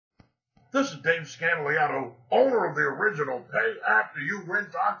This is Dave Scandaliato, owner of the original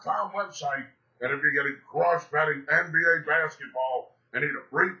PayAfterYouWin.com website. And if you're getting cross-betting NBA basketball and need a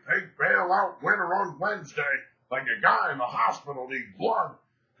free pick bailout winner on Wednesday, like a guy in the hospital needs blood,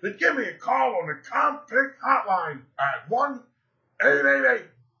 then give me a call on the Comp Pick hotline at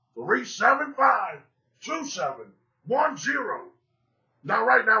 1-888-375-2710. Now,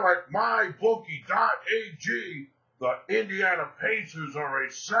 right now at MyBookie.ag, the Indiana Pacers are a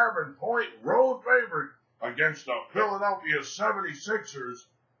 7-point road favorite against the Philadelphia 76ers.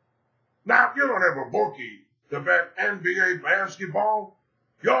 Now, if you don't have a bookie to bet NBA basketball,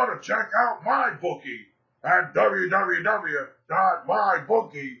 you ought to check out MyBookie at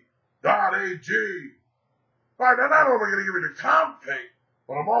www.mybookie.ag. Right, now, not only going to give you the comp pick,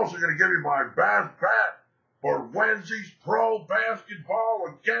 but I'm also going to give you my best bet for Wednesday's pro basketball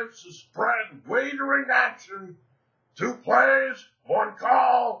against the spread wagering action. 2 plays, 1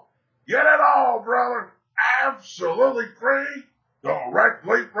 call. Get it all, brother. Absolutely free.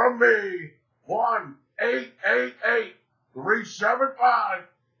 Directly from me.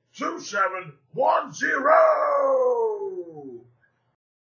 1-888-375-2710.